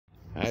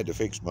had to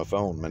fix my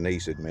phone. My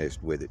niece had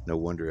messed with it. No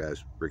wonder I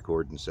was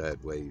recording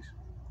sideways.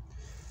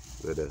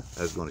 But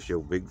I was going to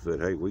show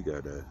Bigfoot, hey, we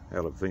got a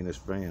Jalapeno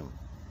fam.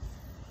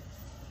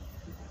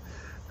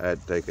 I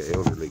had to take an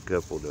elderly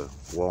couple to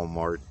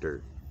Walmart.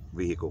 Their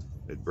vehicle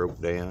had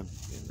broke down.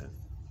 And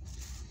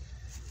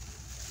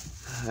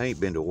I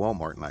ain't been to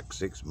Walmart in like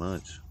 6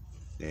 months.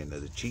 And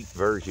the cheap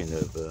version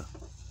of the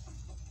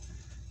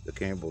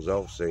Campbell's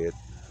Offset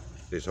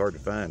is hard to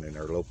find in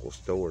our local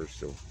stores.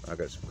 So I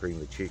got some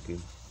cream of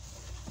chicken.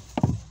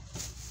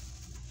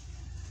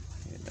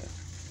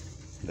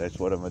 And that's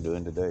what I'm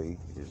doing today,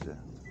 is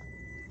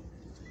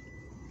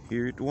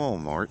here at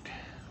Walmart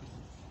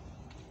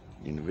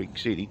in the big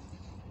city.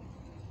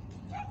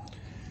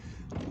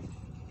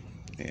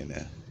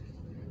 And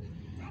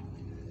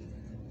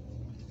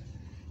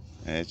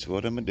that's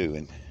what I'm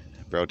doing.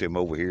 I brought them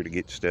over here to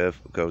get stuff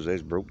because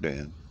that's broke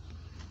down.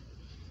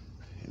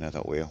 And I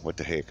thought, well, what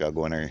the heck, I'll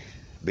go in there.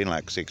 Been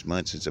like 6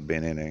 months since I've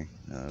been in there.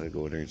 I'll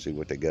go in there and see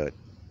what they got.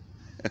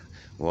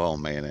 Well,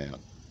 man out.